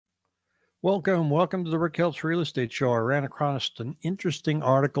Welcome to the Rick Helps Real Estate Show. I ran across an interesting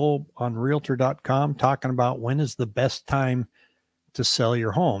article on Realtor.com talking about when is the best time to sell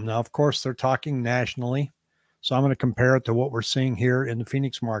your home. Now, of course, they're talking nationally, so I'm going to compare it to what we're seeing here in the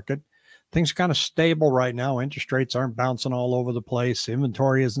Phoenix market. Things are kind of stable right now. Interest rates aren't bouncing all over the place.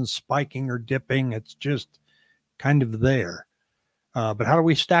 Inventory isn't spiking or dipping. It's just kind of there. But how do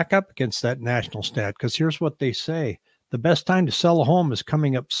we stack up against that national stat? Because here's what they say. The best time to sell a home is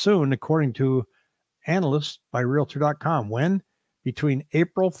coming up soon, according to analysts by Realtor.com. When? Between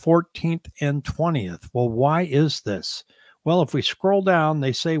April 14th and 20th. Well, why is this? Well, if we scroll down,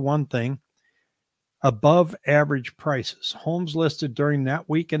 they say one thing: above average prices. Homes listed during that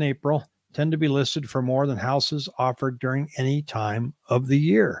week in April tend to be listed for more than houses offered during any time of the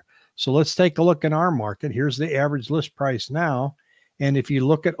year. So let's take a look in our market. Here's the average list price now. And if you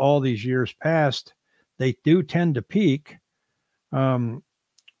look at all these years past, they do tend to peak right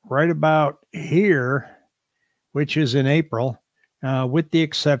about here, which is in April, with the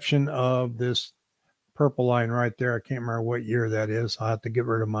exception of this purple line right there. I can't remember what year that is. I'll have to get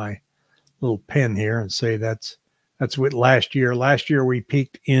rid of my little pen here and say that's what last year. Last year we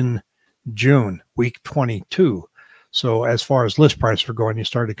peaked in June, week 22. So as far as list price were going, you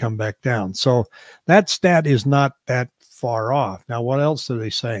started to come back down. So that stat is not that far off. Now, what else are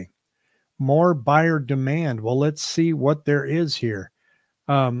they saying? More buyer demand. Well, let's see what there is here.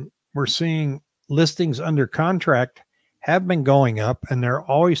 We're seeing listings under contract have been going up, and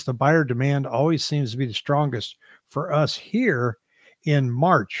the buyer demand always seems to be the strongest for us here in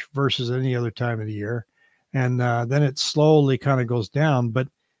March versus any other time of the year. And then it slowly kind of goes down. But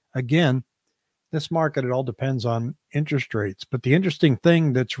again, this market, it all depends on interest rates. But the interesting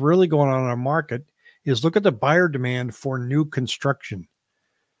thing that's really going on in our market is look at the buyer demand for new construction.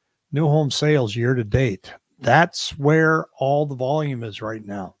 New home sales year to date. That's where all the volume is right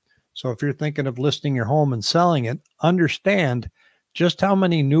now. So if you're thinking of listing your home and selling it, understand just how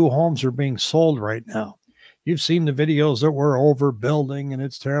many new homes are being sold right now. You've seen the videos that we're overbuilding and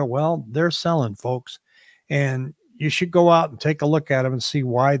it's terrible. Well, they're selling, folks. And you should go out and take a look at them and see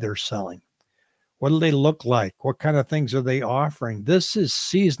why they're selling. What do they look like? What kind of things are they offering? This is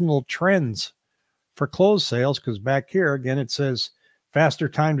seasonal trends for closed sales, because back here, again, it says faster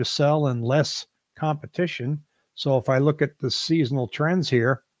time to sell and less competition. So if I look at the seasonal trends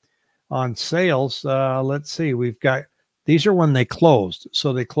here on sales, let's see, these are when they closed.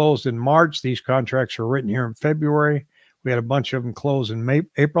 So they closed in March. These contracts were written here in February. We had a bunch of them close in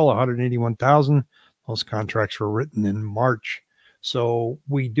April, 181,000. Those contracts were written in March. So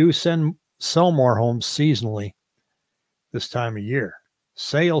we do sell more homes seasonally this time of year.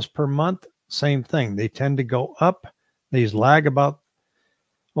 Sales per month, same thing. They tend to go up. These lag about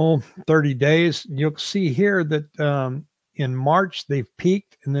 30 days. You'll see here that in March they've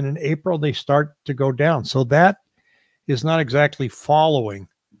peaked, and then in April they start to go down. So that is not exactly following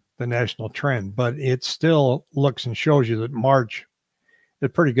the national trend, but it still looks and shows you that March is a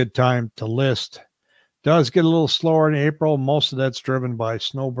pretty good time to list. Does get a little slower in April. Most of that's driven by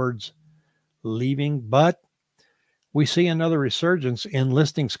snowbirds leaving, but we see another resurgence in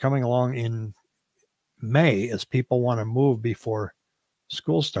listings coming along in May as people want to move before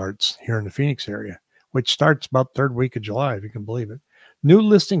school starts here in the Phoenix area, which starts about third week of July, if you can believe it. New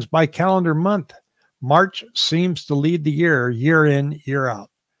listings by calendar month. March seems to lead the year in, year out.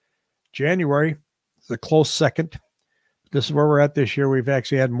 January is a close second. This is where we're at this year. We've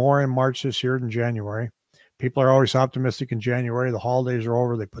actually had more in March this year than January. People are always optimistic in January. The holidays are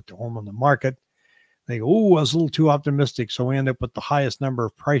over. They put the home on the market. They go, I was a little too optimistic. So we end up with the highest number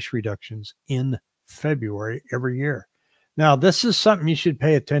of price reductions in February every year. Now, this is something you should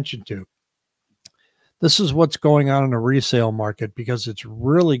pay attention to. This is what's going on in the resale market, because it's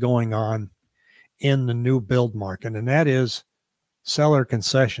really going on in the new build market, and that is seller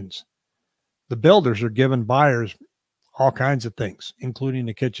concessions. The builders are giving buyers all kinds of things, including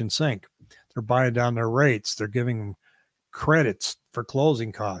the kitchen sink. They're buying down their rates. They're giving them credits for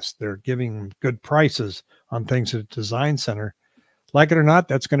closing costs. They're giving them good prices on things at the design center. Like it or not,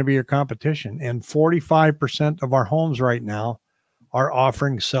 that's going to be your competition. And 45% of our homes right now are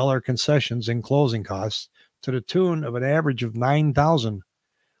offering seller concessions in closing costs to the tune of an average of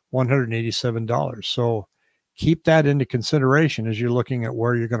 $9,187. So keep that into consideration as you're looking at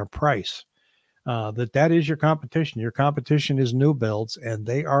where you're going to price. That is your competition. Your competition is new builds, and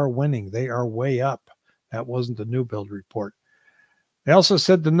they are winning. They are way up. That wasn't the new build report. They also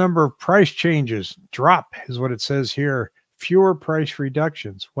said the number of price changes drop is what it says here. Fewer price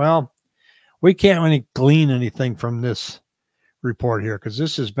reductions. Well, we can't really glean anything from this report here, because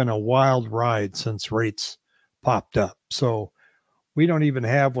this has been a wild ride since rates popped up. So we don't even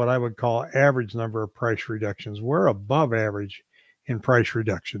have what I would call average number of price reductions. We're above average in price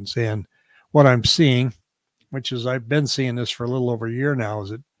reductions. And what I'm seeing, which is I've been seeing this for a little over a year now, is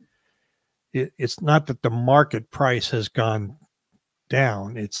that it's not that the market price has gone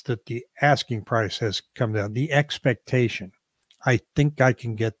down. It's that the asking price has come down. The expectation. I think I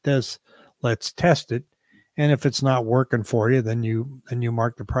can get this. Let's test it. And if it's not working for you, then you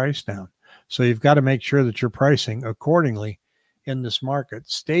mark the price down. So you've got to make sure that you're pricing accordingly in this market.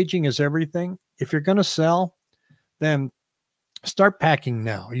 Staging is everything. If you're going to sell, then start packing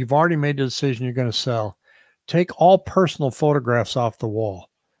now. You've already made the decision you're going to sell. Take all personal photographs off the wall.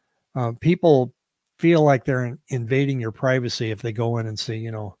 People feel like they're invading your privacy if they go in and see,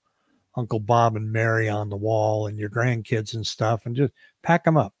 Uncle Bob and Mary on the wall and your grandkids and stuff, and just pack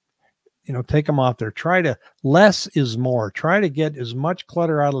them up. Take them off there. Less is more. Try to get as much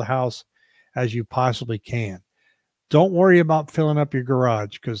clutter out of the house as you possibly can. Don't worry about filling up your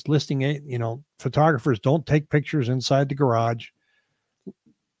garage, because photographers don't take pictures inside the garage.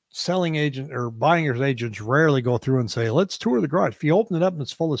 Selling agent or buyer's agents rarely go through and say, let's tour the garage. If you open it up and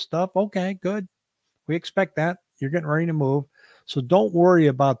it's full of stuff, okay, good. We expect that. You're getting ready to move. So don't worry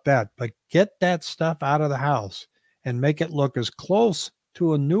about that, but get that stuff out of the house and make it look as close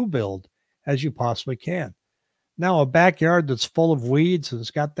to a new build as you possibly can. Now, a backyard that's full of weeds and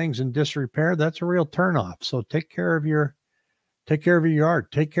it's got things in disrepair, that's a real turnoff. So take care of your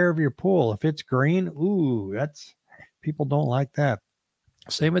yard, take care of your pool. If it's green, people don't like that.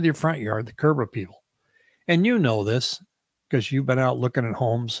 Same with your front yard, the curb appeal. And you know this because you've been out looking at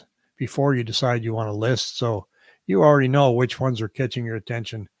homes before you decide you want to list. So you already know which ones are catching your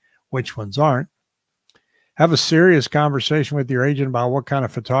attention, which ones aren't. Have a serious conversation with your agent about what kind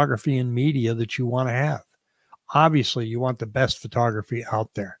of photography and media that you want to have. Obviously, you want the best photography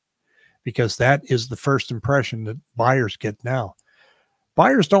out there because that is the first impression that buyers get now.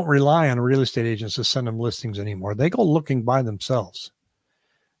 Buyers don't rely on real estate agents to send them listings anymore. They go looking by themselves.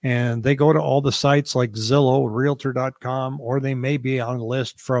 And they go to all the sites like Zillow, Realtor.com, or they may be on a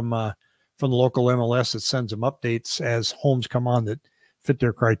list from the local MLS that sends them updates as homes come on that fit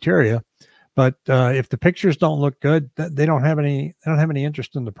their criteria. But if the pictures don't look good, they don't have any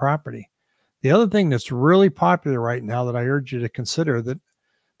interest in the property. The other thing that's really popular right now that I urge you to consider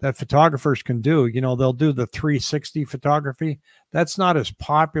that photographers can do, they'll do the 360 photography. That's not as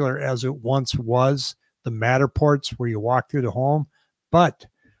popular as it once was, the Matterports where you walk through the home, but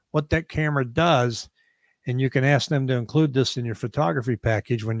what that camera does, and you can ask them to include this in your photography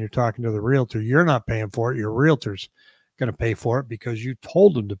package when you're talking to the realtor. You're not paying for it. Your realtor's going to pay for it because you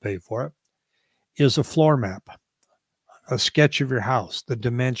told them to pay for it, is a floor map, a sketch of your house, the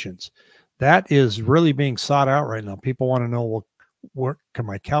dimensions. That is really being sought out right now. People want to know, well, where can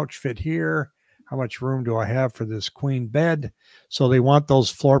my couch fit here? How much room do I have for this queen bed? So they want those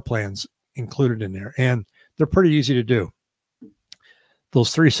floor plans included in there, and they're pretty easy to do.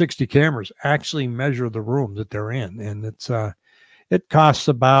 Those 360 cameras actually measure the room that they're in. And it costs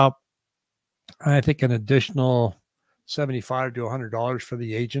about, I think, an additional $75 to $100 for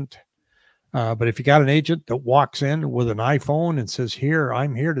the agent. But if you got an agent that walks in with an iPhone and says,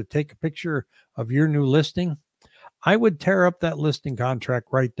 I'm here to take a picture of your new listing, I would tear up that listing contract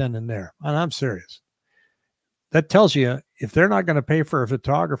right then and there. And I'm serious. That tells you if they're not going to pay for a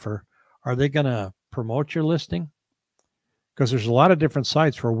photographer, are they going to promote your listing? Because there's a lot of different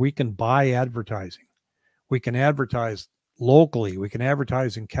sites where we can buy advertising. We can advertise locally. We can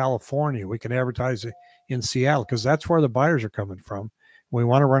advertise in California. We can advertise in Seattle because that's where the buyers are coming from. We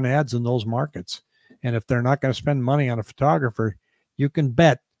want to run ads in those markets. And if they're not going to spend money on a photographer, you can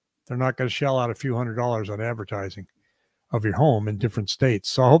bet they're not going to shell out a few $100s on advertising of your home in different states.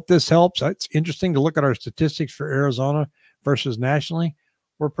 So I hope this helps. It's interesting to look at our statistics for Arizona versus nationally.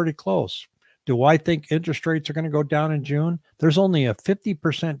 We're pretty close. Do I think interest rates are going to go down in June? There's only a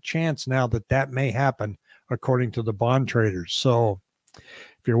 50% chance now that may happen, according to the bond traders. So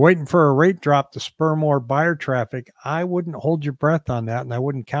if you're waiting for a rate drop to spur more buyer traffic, I wouldn't hold your breath on that, and I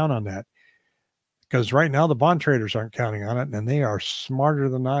wouldn't count on that. Because right now the bond traders aren't counting on it, and they are smarter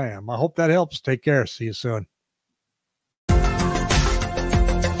than I am. I hope that helps. Take care. See you soon.